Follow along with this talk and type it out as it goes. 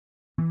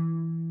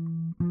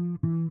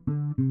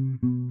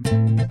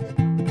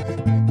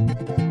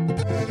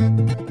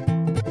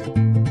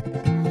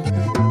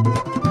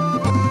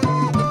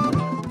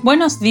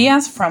Buenos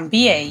dias from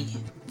BA.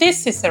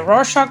 This is the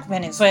Rorschach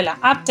Venezuela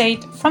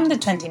update from the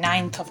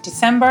 29th of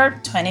December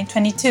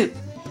 2022.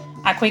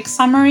 A quick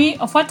summary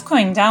of what's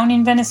going down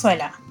in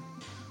Venezuela.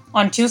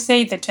 On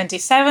Tuesday the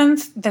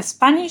 27th, the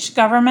Spanish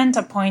government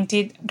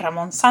appointed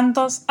Ramón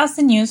Santos as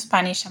the new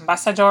Spanish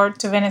ambassador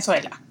to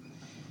Venezuela.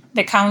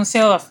 The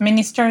Council of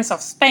Ministers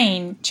of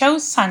Spain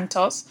chose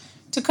Santos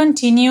to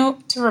continue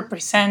to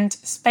represent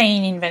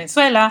Spain in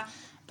Venezuela,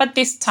 but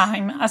this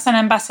time as an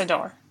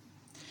ambassador.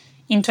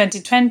 In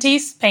 2020,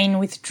 Spain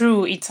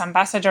withdrew its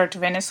ambassador to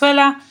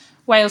Venezuela,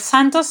 while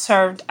Santos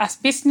served as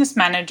business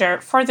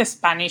manager for the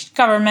Spanish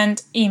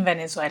government in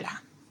Venezuela.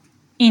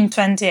 In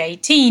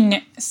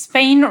 2018,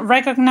 Spain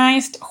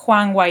recognized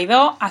Juan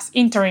Guaidó as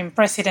interim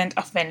president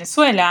of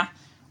Venezuela,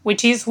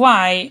 which is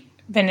why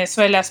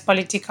Venezuela's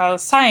political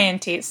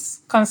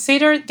scientists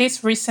consider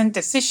this recent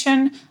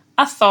decision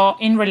a thaw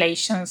in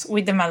relations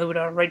with the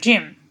Maduro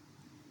regime.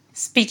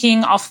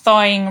 Speaking of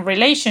thawing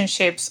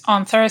relationships,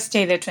 on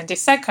Thursday the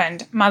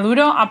 22nd,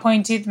 Maduro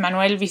appointed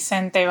Manuel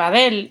Vicente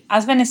Badel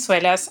as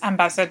Venezuela's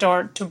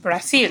ambassador to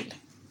Brazil.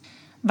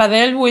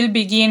 Badel will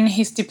begin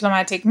his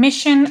diplomatic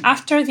mission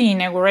after the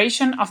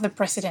inauguration of the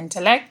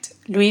president-elect,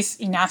 Luis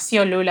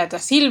Inácio Lula da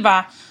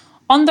Silva,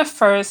 on the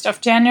 1st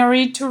of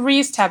January to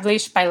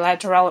re-establish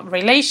bilateral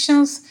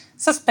relations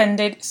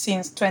suspended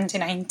since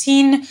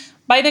 2019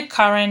 by the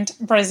current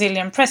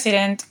Brazilian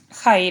president,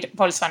 Jair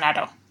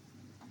Bolsonaro.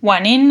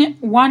 One in,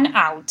 one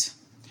out.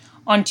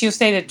 On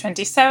Tuesday the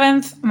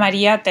 27th,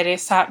 Maria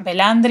Teresa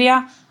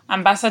Belandria,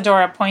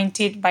 ambassador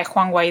appointed by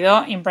Juan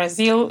Guaidó in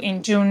Brazil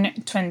in June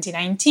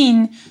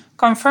 2019,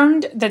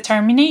 confirmed the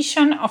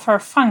termination of her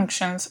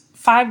functions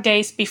 5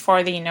 days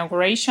before the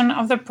inauguration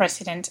of the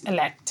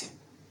president-elect.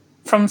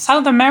 From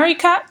South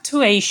America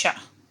to Asia.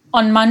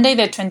 On Monday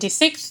the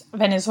 26th,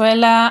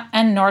 Venezuela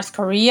and North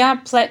Korea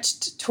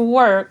pledged to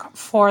work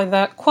for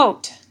the,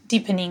 quote,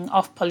 deepening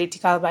of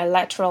political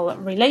bilateral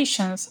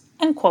relations,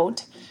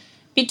 unquote,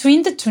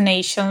 between the two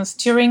nations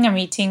during a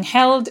meeting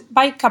held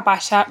by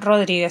Capaya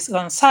Rodriguez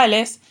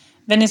González,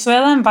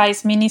 Venezuelan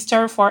Vice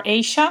Minister for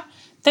Asia,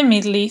 the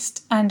Middle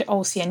East and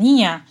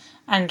Oceania,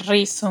 and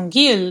Ri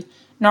Sung-gil,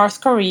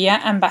 North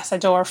Korea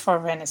Ambassador for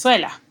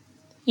Venezuela.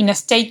 In a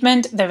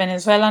statement, the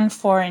Venezuelan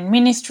Foreign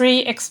Ministry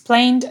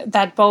explained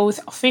that both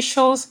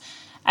officials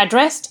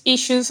addressed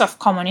issues of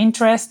common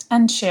interest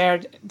and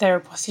shared their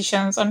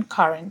positions on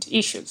current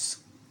issues.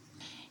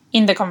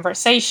 In the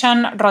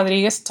conversation,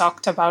 Rodriguez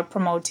talked about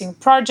promoting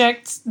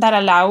projects that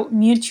allow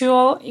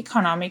mutual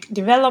economic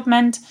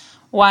development,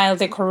 while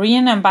the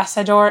Korean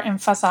ambassador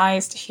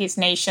emphasized his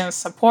nation's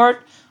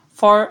support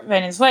for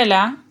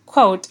Venezuela,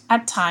 quote,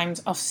 at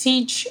times of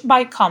siege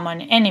by common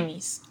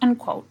enemies,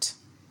 unquote.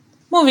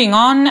 Moving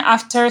on,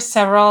 after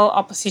several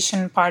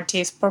opposition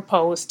parties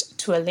proposed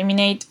to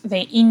eliminate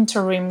the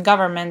interim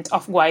government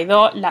of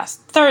Guaidó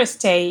last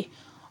Thursday,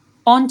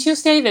 on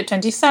Tuesday the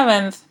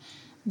 27th,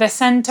 the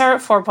Center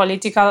for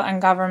Political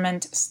and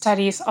Government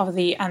Studies of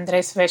the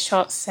Andrés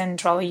Bello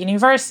Central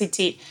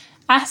University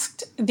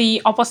asked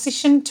the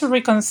opposition to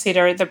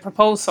reconsider the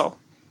proposal.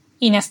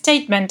 In a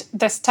statement,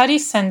 the study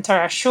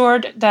center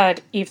assured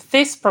that if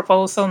this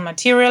proposal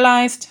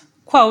materialized,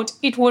 quote,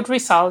 it would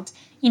result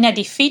in a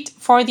defeat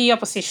for the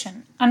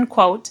opposition,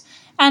 unquote,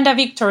 and a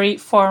victory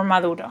for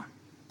Maduro.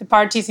 The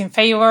parties in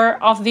favor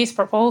of this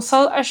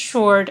proposal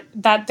assured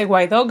that the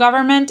Guaidó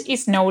government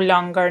is no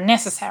longer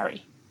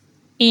necessary.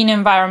 In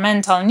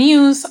environmental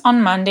news,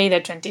 on Monday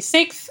the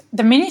 26th,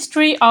 the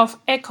Ministry of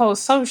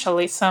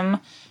Eco-Socialism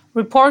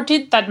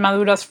reported that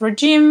Maduro's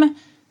regime,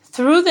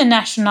 through the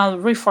National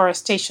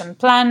Reforestation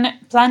Plan,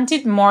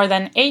 planted more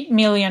than 8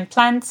 million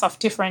plants of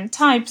different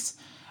types,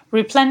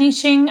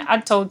 replenishing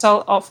a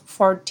total of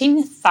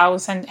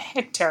 14,000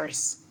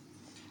 hectares.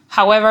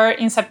 However,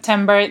 in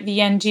September, the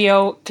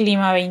NGO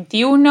Clima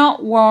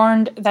 21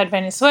 warned that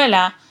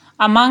Venezuela,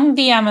 among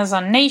the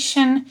Amazon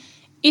nation,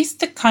 is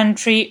the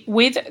country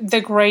with the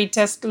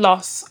greatest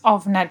loss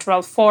of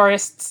natural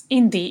forests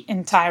in the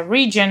entire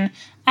region,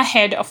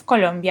 ahead of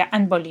Colombia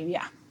and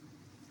Bolivia.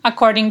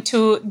 According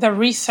to the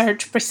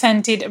research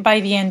presented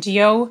by the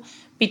NGO,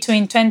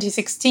 between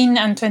 2016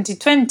 and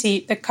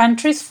 2020, the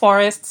country's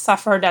forests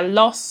suffered a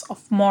loss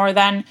of more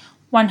than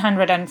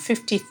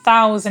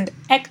 150,000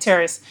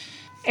 hectares,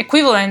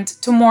 equivalent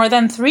to more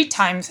than 3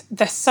 times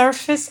the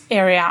surface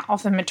area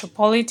of the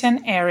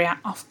metropolitan area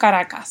of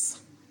Caracas.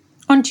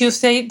 On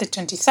Tuesday, the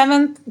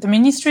 27th, the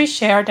ministry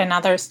shared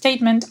another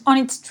statement on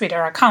its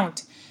Twitter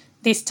account,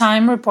 this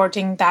time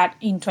reporting that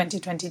in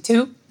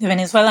 2022, the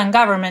Venezuelan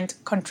government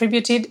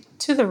contributed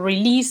to the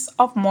release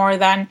of more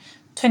than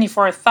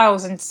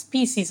 24,000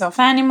 species of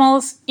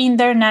animals in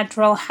their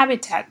natural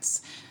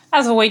habitats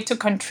as a way to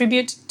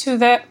contribute to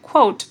the,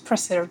 quote,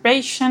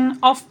 preservation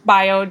of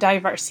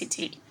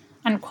biodiversity,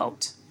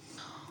 unquote.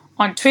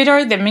 On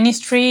Twitter, the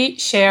ministry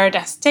shared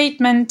a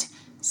statement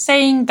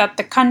saying that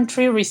the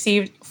country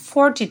received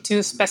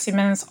 42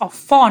 specimens of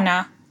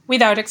fauna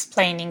without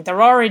explaining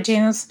their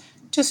origins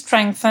to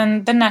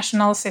strengthen the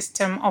national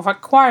system of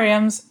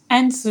aquariums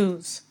and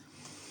zoos.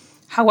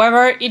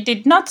 However, it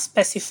did not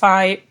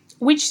specify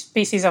which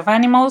species of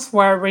animals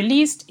were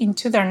released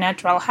into their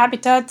natural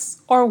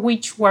habitats or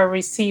which were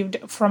received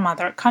from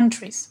other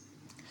countries.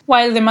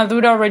 While the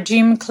Maduro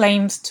regime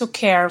claims to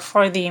care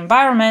for the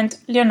environment,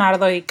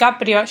 Leonardo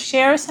DiCaprio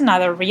shares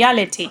another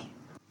reality.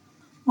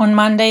 On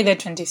Monday the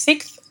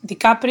 26th,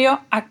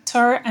 DiCaprio,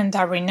 actor and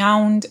a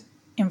renowned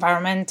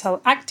environmental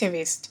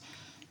activist,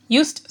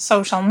 used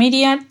social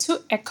media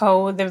to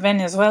echo the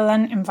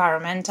Venezuelan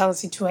environmental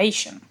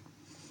situation.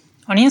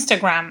 On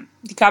Instagram,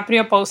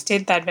 DiCaprio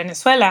posted that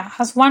Venezuela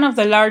has one of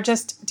the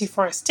largest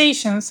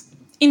deforestations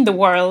in the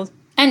world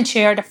and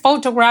shared a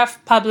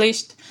photograph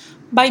published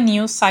by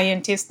New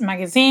Scientist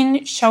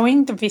magazine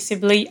showing the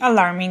visibly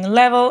alarming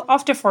level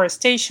of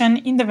deforestation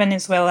in the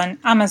Venezuelan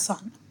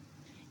Amazon.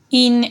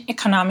 In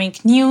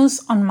economic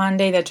news on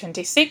Monday the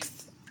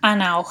 26th,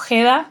 Ana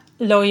Ojeda,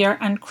 lawyer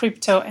and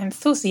crypto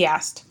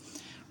enthusiast,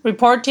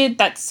 reported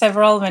that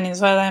several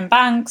Venezuelan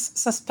banks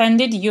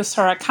suspended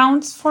user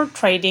accounts for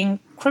trading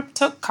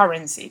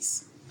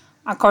cryptocurrencies.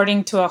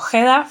 According to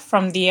Ojeda,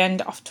 from the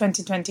end of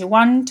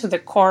 2021 to the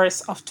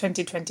course of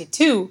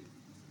 2022,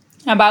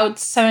 about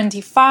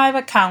 75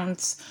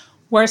 accounts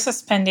were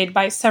suspended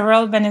by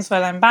several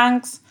Venezuelan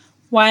banks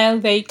while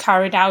they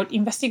carried out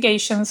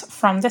investigations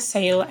from the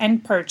sale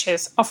and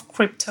purchase of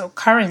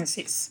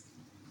cryptocurrencies.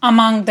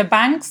 Among the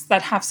banks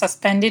that have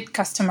suspended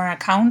customer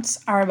accounts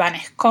are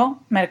Banesco,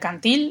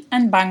 Mercantil,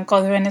 and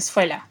Banco de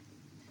Venezuela.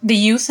 The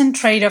use and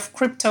trade of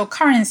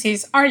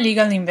cryptocurrencies are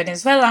legal in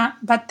Venezuela,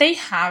 but they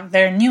have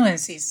their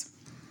nuances.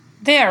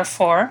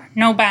 Therefore,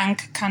 no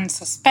bank can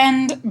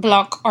suspend,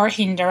 block, or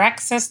hinder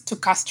access to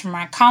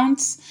customer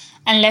accounts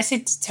unless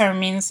it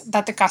determines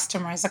that the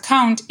customer's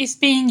account is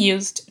being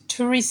used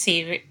to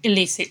receive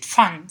illicit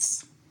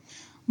funds.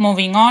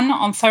 Moving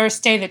on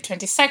Thursday the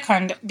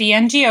 22nd, the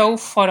NGO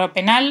Foro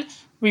Penal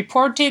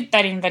reported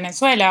that in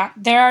Venezuela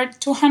there are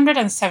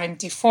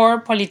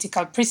 274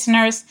 political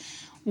prisoners,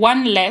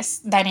 one less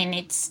than in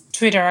its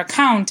Twitter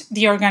account.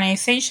 The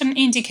organization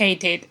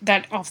indicated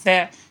that of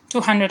the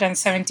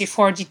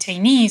 274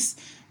 detainees,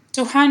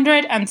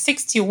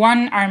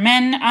 261 are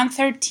men and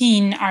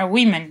 13 are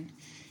women.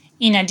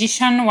 In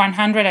addition,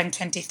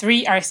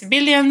 123 are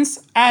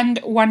civilians and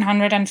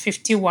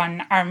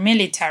 151 are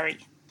military.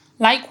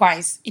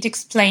 Likewise, it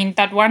explained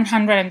that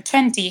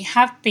 120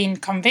 have been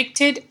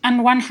convicted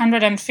and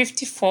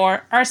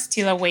 154 are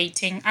still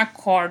awaiting a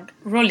court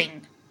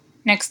ruling.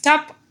 Next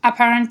up,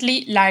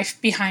 apparently life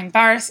behind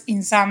bars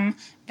in some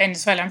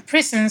Venezuelan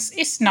prisons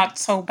is not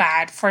so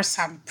bad for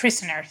some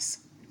prisoners.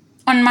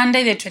 On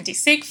Monday the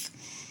 26th,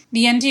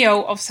 the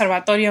NGO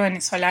Observatorio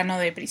Venezolano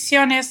de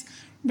Prisiones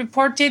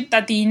reported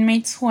that the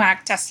inmates who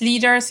act as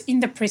leaders in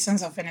the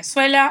prisons of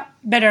Venezuela,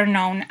 better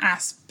known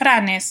as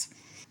PRANES,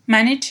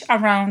 manage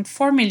around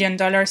 $4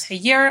 million a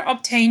year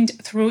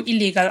obtained through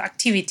illegal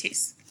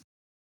activities.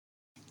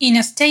 In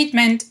a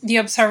statement, the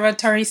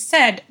observatory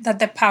said that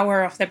the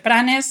power of the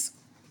PRANES,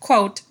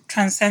 quote,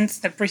 transcends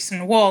the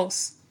prison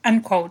walls,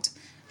 unquote,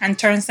 and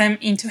turns them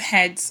into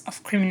heads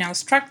of criminal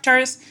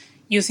structures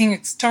using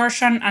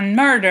extortion and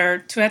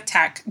murder to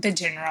attack the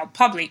general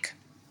public.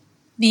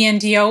 The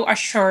NGO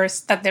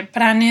assures that the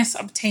PRANES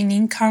obtain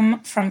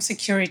income from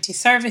security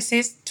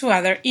services to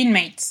other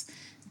inmates,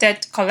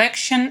 debt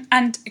collection,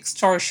 and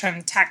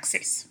extortion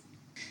taxes.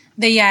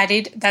 They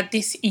added that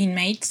these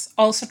inmates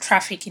also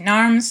traffic in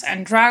arms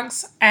and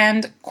drugs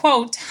and,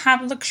 quote,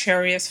 have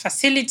luxurious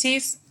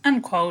facilities,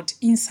 unquote,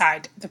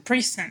 inside the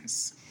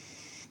prisons.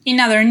 In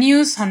other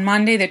news, on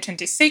Monday the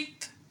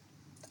 26th,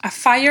 a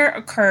fire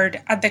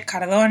occurred at the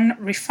Cardón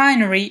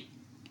refinery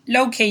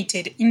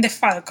located in the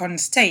Falcon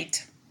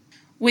State.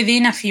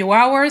 Within a few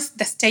hours,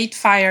 the State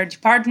Fire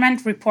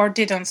Department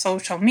reported on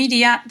social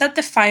media that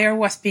the fire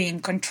was being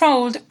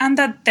controlled and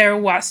that there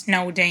was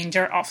no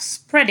danger of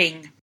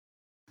spreading.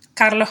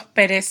 Carlos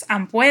Pérez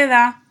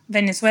Ampueda,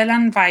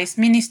 Venezuelan Vice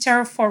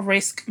Minister for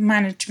Risk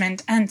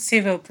Management and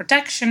Civil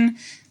Protection,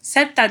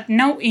 said that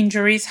no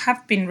injuries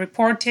have been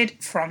reported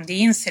from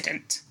the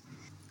incident.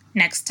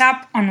 Next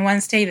up, on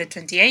Wednesday the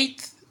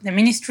 28th, the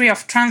Ministry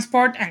of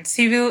Transport and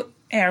Civil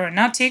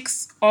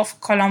Aeronautics of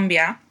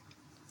Colombia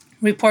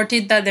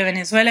reported that the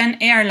Venezuelan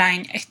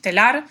airline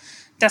Estelar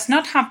does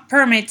not have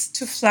permits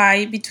to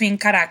fly between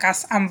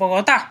Caracas and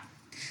Bogotá.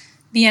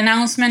 The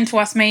announcement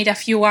was made a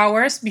few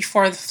hours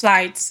before the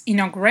flight's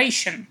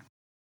inauguration.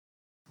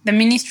 The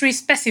ministry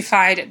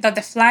specified that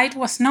the flight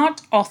was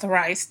not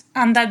authorized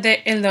and that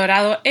the El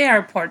Dorado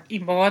airport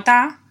in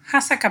Bogotá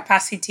has a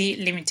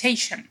capacity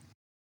limitation.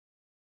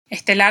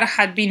 Estelar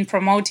had been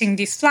promoting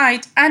this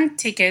flight and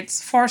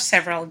tickets for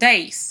several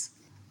days.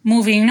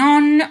 Moving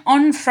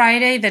on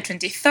Friday the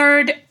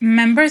 23rd,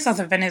 members of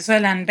the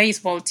Venezuelan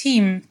baseball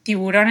team,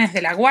 Tiburones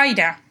de la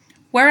Guaira,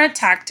 were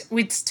attacked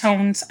with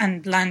stones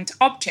and blunt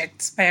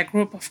objects by a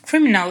group of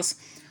criminals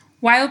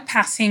while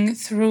passing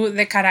through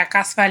the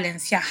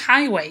Caracas-Valencia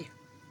highway.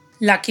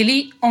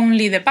 Luckily,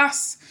 only the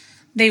bus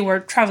they were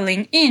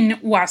traveling in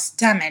was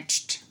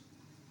damaged.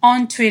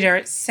 On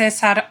Twitter,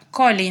 Cesar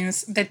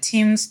Collins, the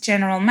team's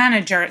general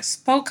manager,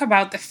 spoke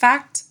about the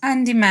fact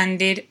and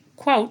demanded,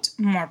 quote,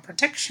 more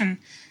protection,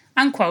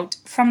 unquote,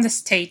 from the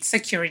state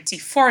security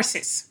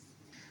forces.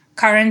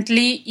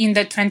 Currently, in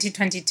the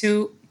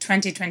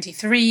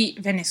 2022-2023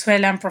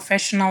 Venezuelan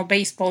Professional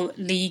Baseball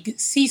League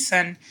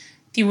season,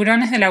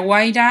 Tiburones de La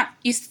Guaira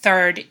is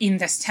third in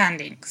the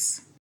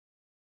standings.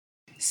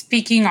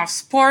 Speaking of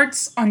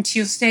sports, on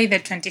Tuesday the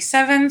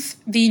 27th,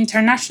 the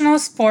International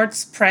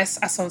Sports Press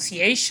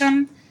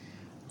Association,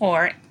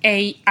 or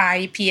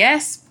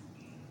AIPS,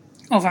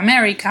 of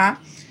America,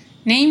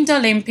 named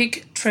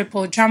Olympic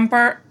triple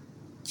jumper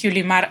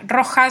Yulimar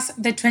Rojas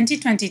the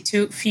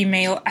 2022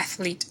 Female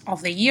Athlete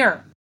of the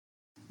Year.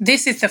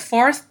 This is the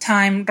fourth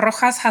time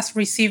Rojas has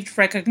received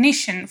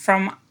recognition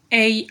from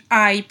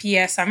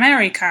AIPS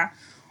America,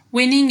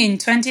 winning in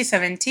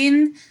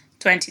 2017,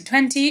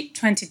 2020,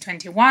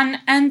 2021,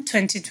 and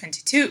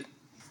 2022.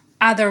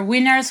 Other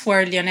winners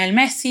were Lionel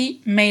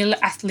Messi, Male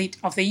Athlete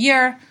of the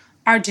Year,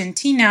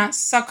 Argentina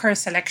Soccer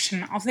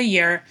Selection of the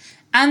Year,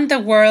 and the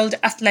World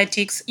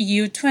Athletics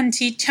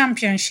U20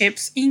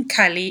 Championships in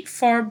Cali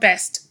for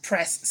Best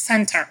Press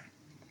Center.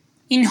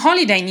 In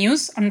holiday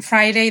news, on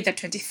Friday the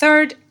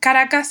 23rd,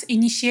 Caracas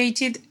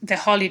initiated the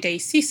holiday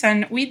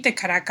season with the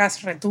Caracas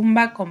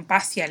Retumba con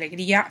Paz y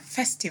Alegría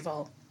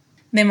Festival.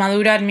 The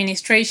Maduro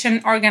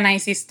administration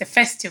organizes the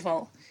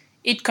festival.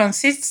 It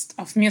consists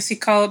of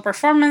musical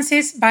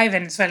performances by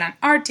Venezuelan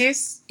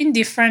artists in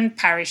different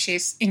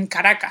parishes in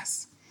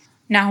Caracas.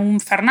 Nahum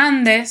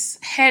Fernandez,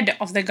 head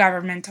of the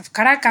government of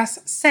Caracas,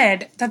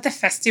 said that the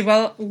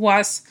festival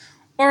was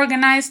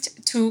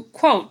organized to,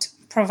 quote,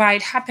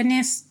 provide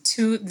happiness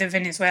to the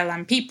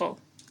Venezuelan people,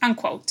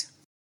 unquote.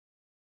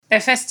 The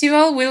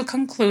festival will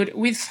conclude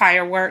with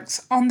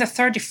fireworks on the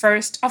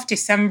 31st of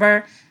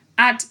December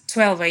at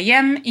 12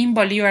 a.m. in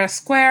Bolivar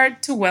Square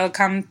to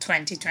welcome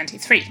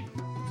 2023.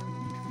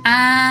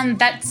 And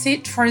that's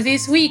it for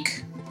this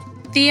week.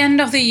 The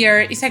end of the year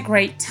is a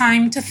great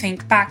time to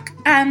think back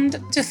and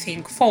to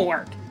think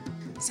forward,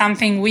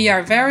 something we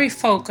are very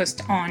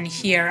focused on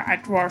here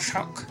at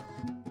Rorschach.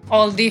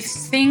 All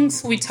these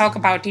things we talk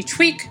about each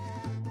week,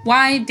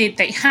 why did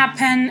they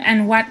happen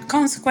and what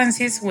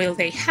consequences will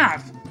they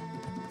have?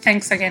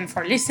 Thanks again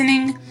for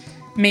listening.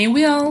 May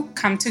we all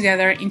come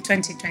together in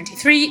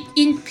 2023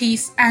 in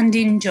peace and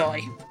in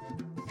joy.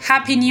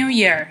 Happy New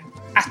Year!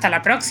 Hasta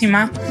la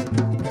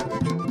próxima!